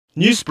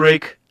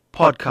Newsbreak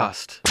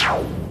Podcast.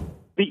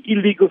 The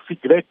illegal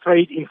cigarette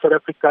trade in South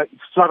Africa is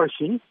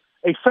flourishing.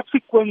 A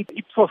subsequent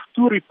Ipsos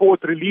 2 report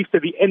released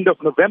at the end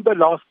of November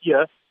last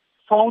year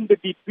found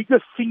that the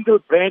biggest single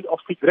brand of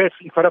cigarettes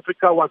in South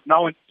Africa was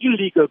now an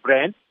illegal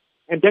brand,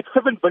 and that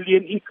 7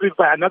 billion increased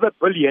by another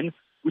billion,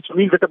 which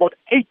means that about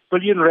 8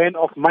 billion rand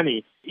of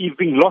money is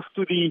being lost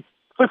to the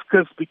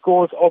fiscus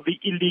because of the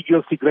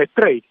illegal cigarette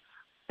trade.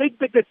 Take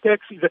Back the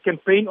Tax is a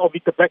campaign of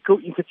the Tobacco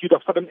Institute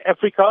of Southern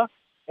Africa,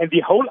 and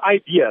the whole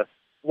idea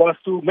was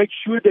to make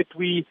sure that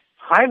we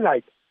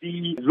highlight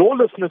the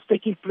lawlessness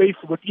taking place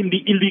within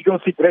the illegal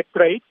cigarette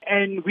trade,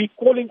 and we're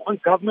calling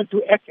on government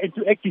to act and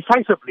to act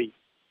decisively.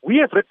 We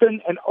have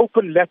written an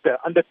open letter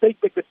under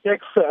Take Back the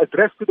Tax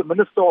addressed to the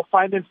Minister of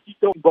Finance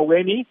Tito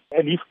Mboweni,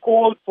 and he's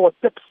called for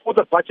tips for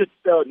the budget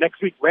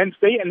next week,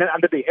 Wednesday, and then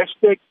under the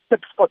hashtag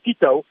Tips for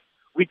Tito,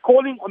 we're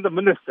calling on the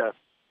Minister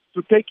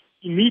to take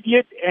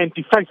immediate and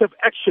decisive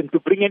action to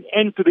bring an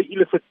end to the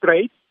illicit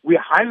trade. We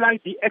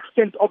highlight the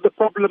extent of the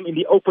problem in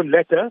the open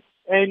letter,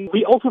 and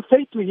we also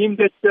say to him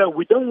that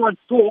we don't want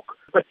talk,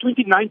 but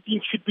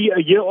 2019 should be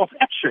a year of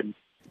action.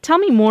 Tell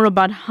me more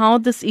about how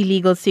this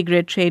illegal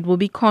cigarette trade will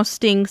be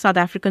costing South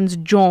Africans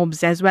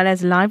jobs as well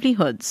as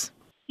livelihoods.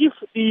 If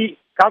the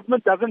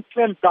government doesn't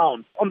clamp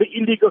down on the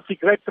illegal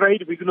cigarette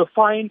trade, we're going to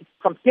find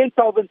some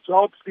 10,000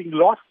 jobs being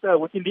lost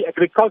within the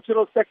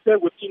agricultural sector,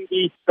 within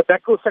the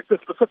tobacco sector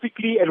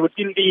specifically, and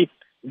within the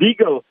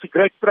legal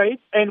cigarette trade.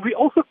 And we're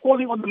also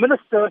calling on the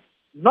minister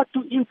not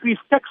to increase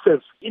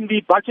taxes in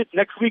the budget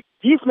next week.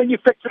 These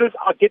manufacturers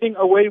are getting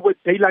away with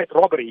daylight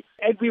robbery,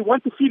 and we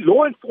want to see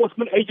law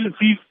enforcement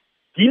agencies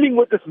dealing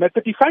with this matter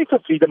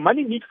decisively. The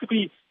money needs to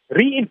be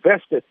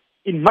reinvested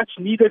in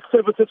much-needed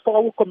services for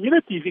our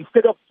communities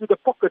instead of to the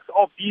pockets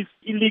of these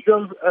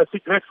illegal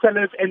cigarette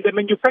sellers and their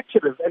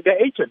manufacturers and their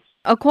agents.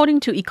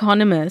 According to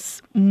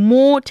economists,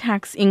 more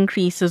tax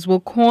increases will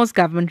cause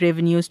government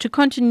revenues to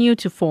continue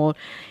to fall.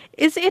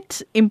 Is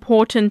it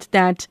important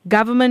that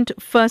government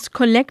first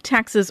collect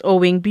taxes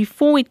owing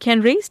before it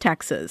can raise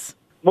taxes?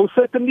 Most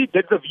certainly,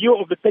 that's the view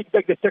of the Take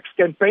Back the Tax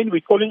campaign.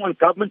 We're calling on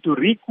government to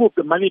recoup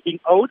the money being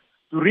owed,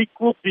 to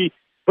recoup the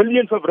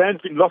billions of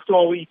rands being lost to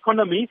our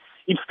economy.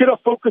 Instead of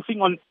focusing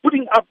on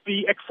putting up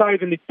the excise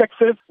and the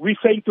taxes, we're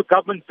saying to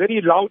government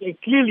very loud and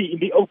clearly in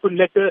the open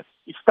letter,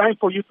 it's time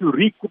for you to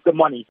recoup the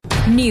money.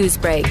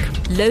 Newsbreak,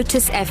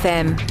 Lotus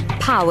FM,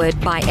 powered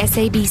by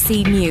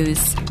SABC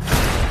News.